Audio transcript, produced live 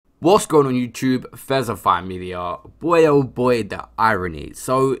What's going on YouTube? Fesify media. Boy oh boy, the irony.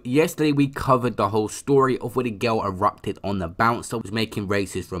 So yesterday we covered the whole story of where the girl erupted on the bouncer, was making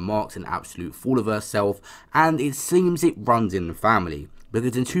racist remarks, an absolute fool of herself, and it seems it runs in the family.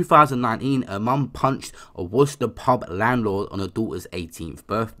 Because in 2019, her mum punched a Worcester pub landlord on her daughter's 18th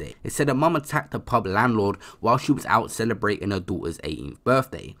birthday. It said her mum attacked the pub landlord while she was out celebrating her daughter's 18th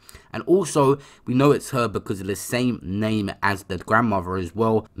birthday. And also, we know it's her because of the same name as the grandmother as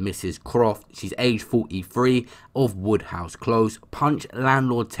well, Mrs. Croft. She's aged 43, of Woodhouse Close, punched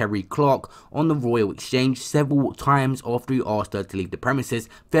landlord Terry Clark on the Royal Exchange several times after he asked her to leave the premises,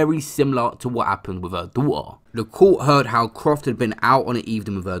 very similar to what happened with her daughter. The court heard how Croft had been out on an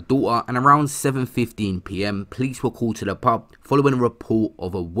evening with her daughter, and around 7:15 PM, police were called to the pub following a report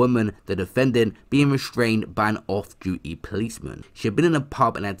of a woman, the defendant, being restrained by an off-duty policeman. She had been in the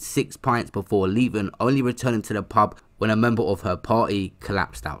pub and had 6 pints before leaving, only returning to the pub when a member of her party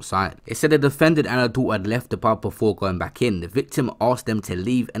collapsed outside. It said the defendant and her daughter had left the pub before going back in. The victim asked them to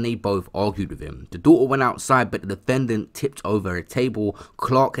leave and they both argued with him. The daughter went outside, but the defendant tipped over a table.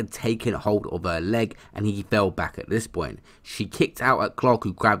 Clark had taken hold of her leg and he fell back at this point. She kicked out at Clark,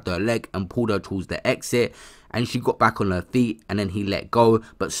 who grabbed her leg and pulled her towards the exit, and she got back on her feet, and then he let go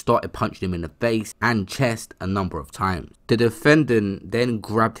but started punching him in the face and chest a number of times. The defendant then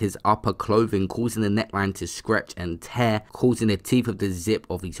grabbed his upper clothing, causing the neckline to stretch and tear, causing the teeth of the zip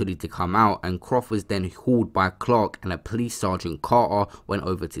of his hoodie to come out, and Croft was then hauled by Clark, and a police sergeant Carter went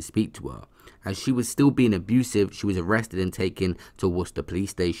over to speak to her. As she was still being abusive, she was arrested and taken to Worcester police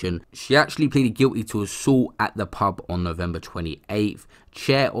station. She actually pleaded guilty to assault at the pub on November 28th.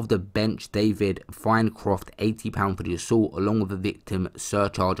 Chair of the bench David fined Croft £80 for the assault, along with a victim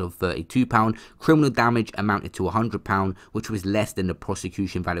surcharge of £32. Criminal damage amounted to £100, which was less than the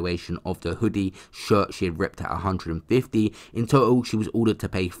prosecution valuation of the hoodie shirt she had ripped at £150. In total, she was ordered to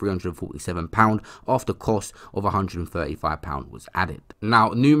pay £347 after cost of £135 was added. Now,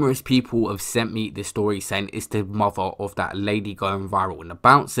 numerous people have sent me this story saying it's the mother of that lady going viral in the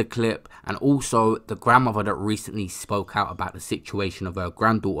bouncer clip, and also the grandmother that recently spoke out about the situation of her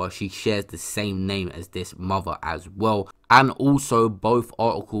granddaughter. She shares the same name as this mother as well, and also both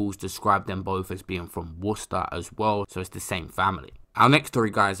articles describe them both as being from Worcester as well, so it's the same family. Our next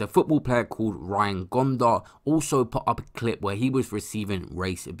story, guys, a football player called Ryan Gonda also put up a clip where he was receiving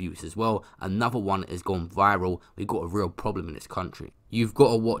race abuse as well. Another one has gone viral. We've got a real problem in this country. You've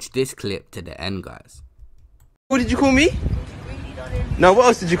got to watch this clip to the end, guys. What did you call me? No, what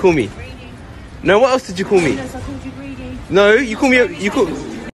else did you call me? No, what else did you call me? No, you call me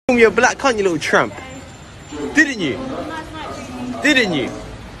a black cunt, you little tramp. Didn't you? Didn't you?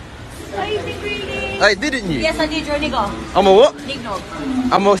 Hey, didn't you? Yes, I did. You're a nigger. I'm a what? Nigger.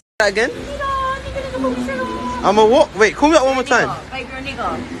 I'm a that again? Nigger. I'm a what? Wait, call me up one more time. Babe, you're a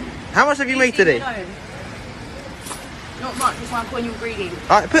nigger. How much have you made today? Not much, that's why I'm calling you greedy.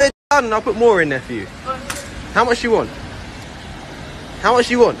 Alright, put it down and I'll put more in there for you. How much you want? How much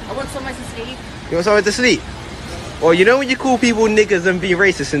you want? I want somewhere to sleep. You want somewhere to sleep? Or you know when you call people niggers and be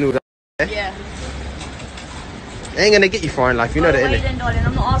racist and all that? Yeah. It ain't gonna get you far in life, you know that, innit? Then, darling,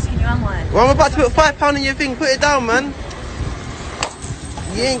 I'm not asking you, am I? Well, I'm about to put £5 in your thing. Put it down, man.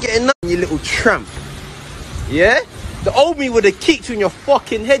 You ain't getting nothing, you little tramp. Yeah? The old me would have kicked you in your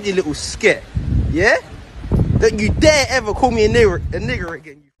fucking head, you little skit. Yeah? Don't you dare ever call me a nigger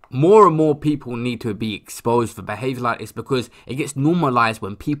again. More and more people need to be exposed for behaviour like this, because it gets normalised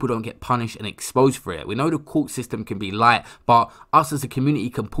when people don't get punished and exposed for it. We know the court system can be light, but us as a community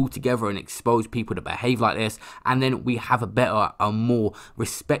can pull together and expose people to behave like this, and then we have a better, a more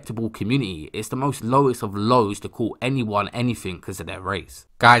respectable community. It's the most lowest of lows to call anyone anything because of their race.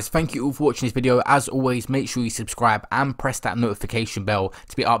 Guys, thank you all for watching this video. As always, make sure you subscribe and press that notification bell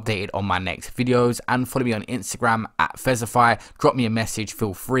to be updated on my next videos, and follow me on Instagram at Fesify. Drop me a message,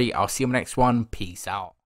 feel free. I'll see you on the next one. Peace out.